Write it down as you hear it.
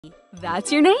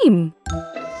That's your name.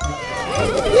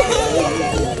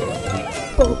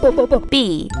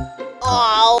 B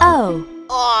O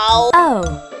O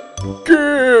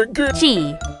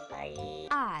G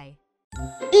I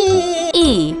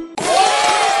E.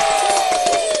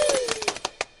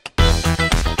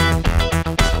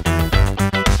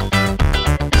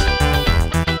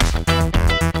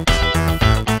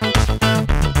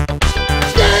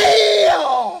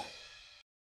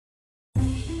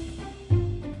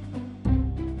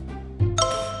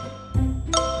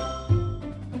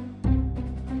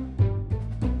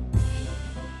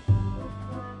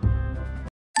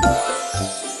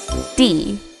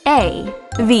 D A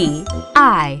V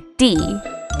I D.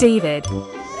 David.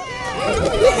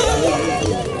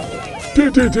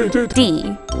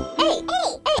 D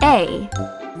A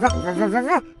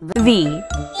V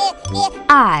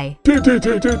I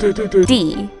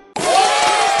D.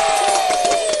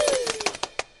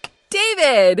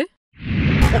 David.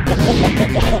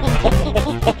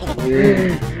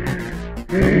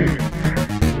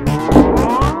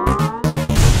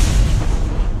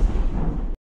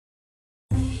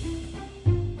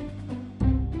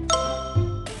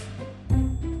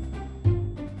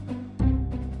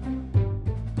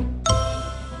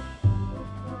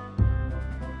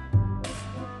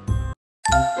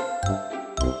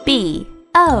 B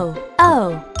O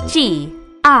O G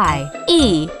I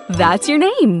E. That's your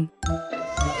name.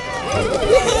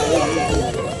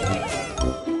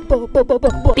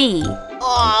 B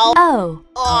O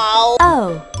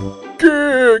O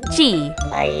G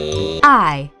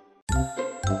I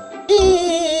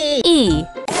E.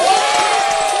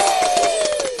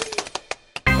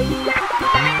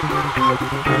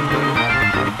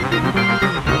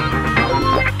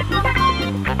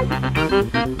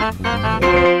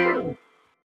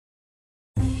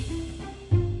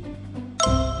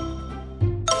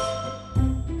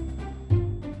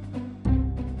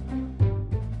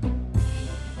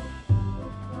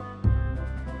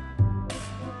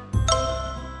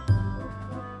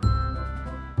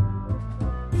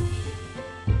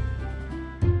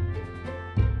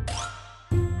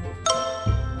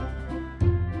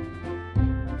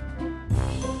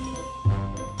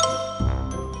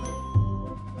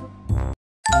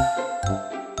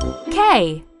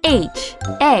 K H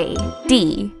A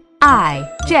D I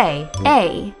J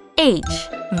A H.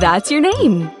 That's your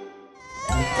name.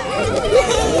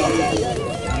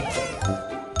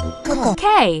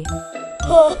 K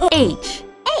H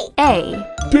A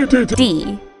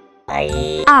D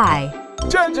I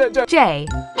J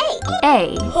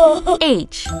A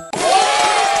H.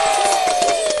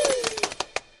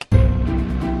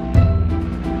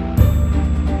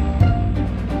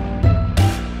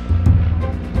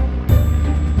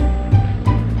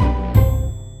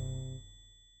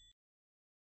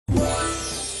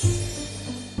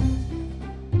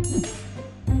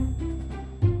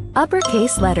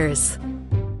 Uppercase letters.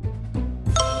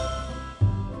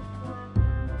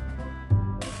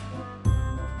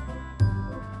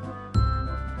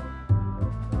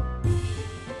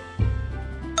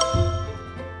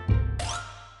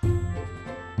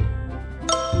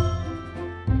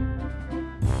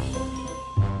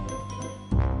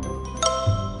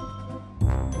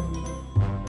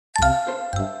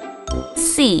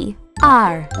 C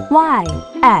R Y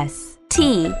S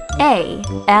T A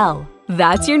L.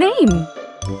 That's your name.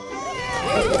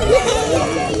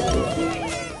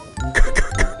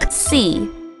 C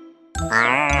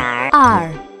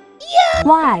R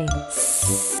Y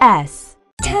S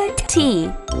T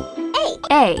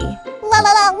A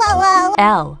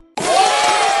L.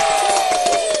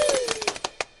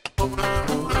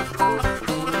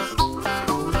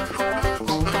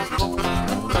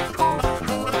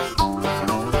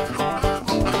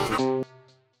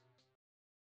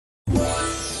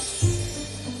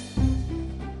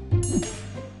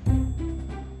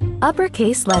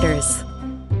 Uppercase letters.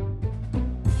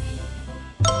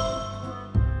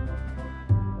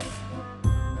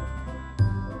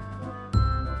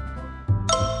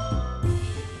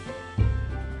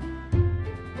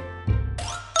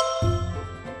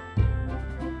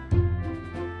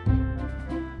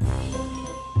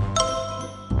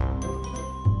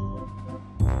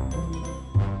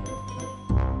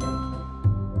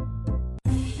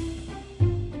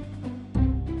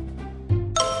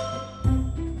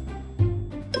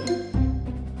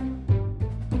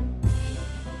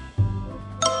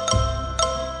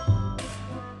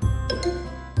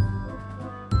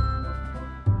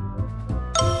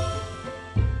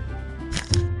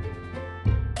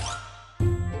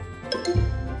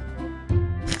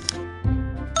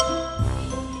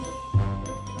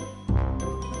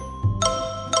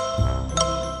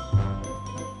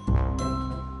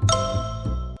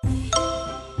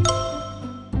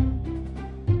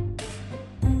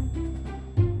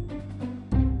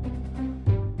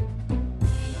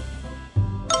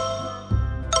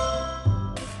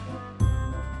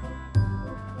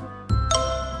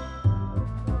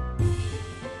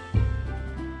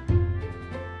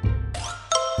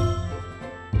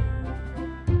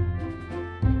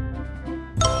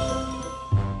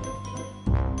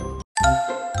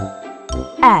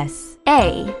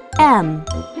 S-A-M.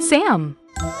 Sam.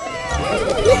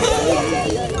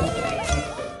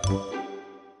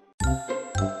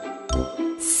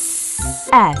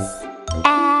 S-A-M.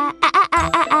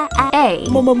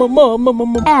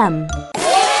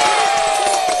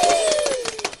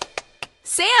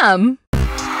 Sam.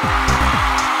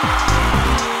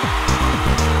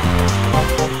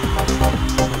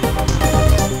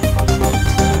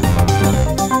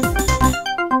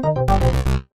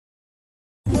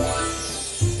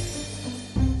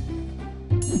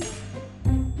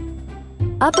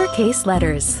 Uppercase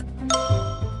letters.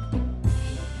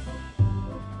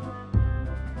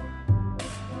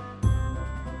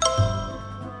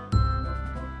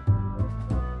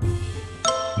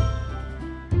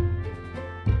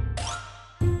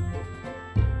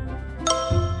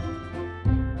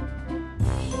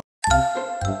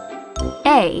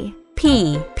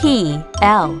 A-P-P-L-E.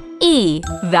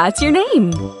 That's your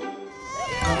name.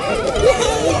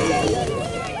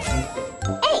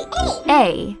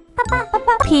 A-P-P-L-E.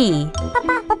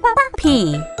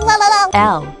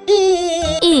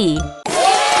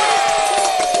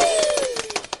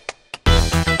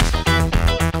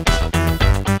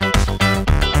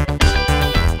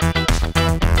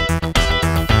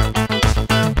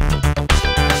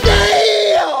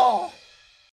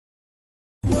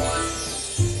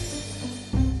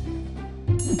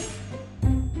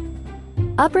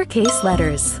 Uppercase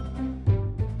letters.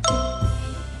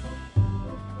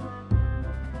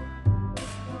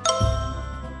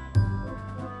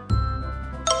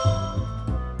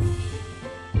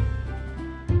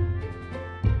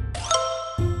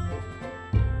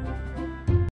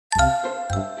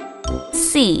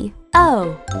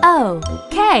 C-O-O-K-I-E.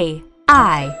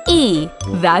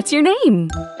 That's your name.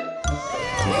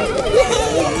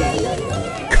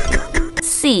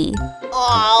 C-O-O-K-I-E.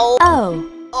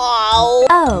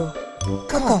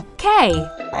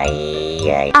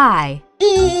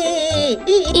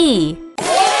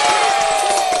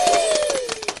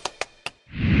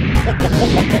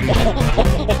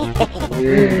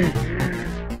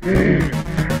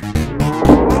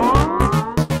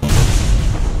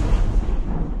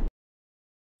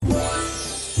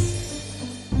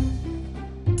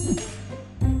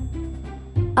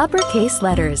 Uppercase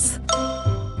letters.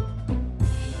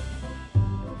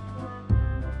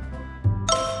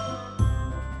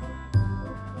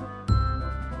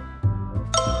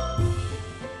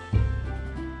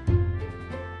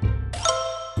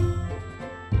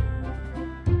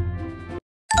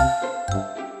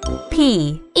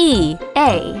 P-E-A-C-H.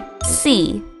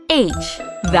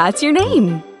 That's your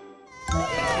name.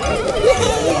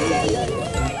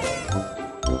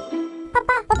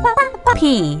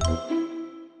 P-E-A-C-H.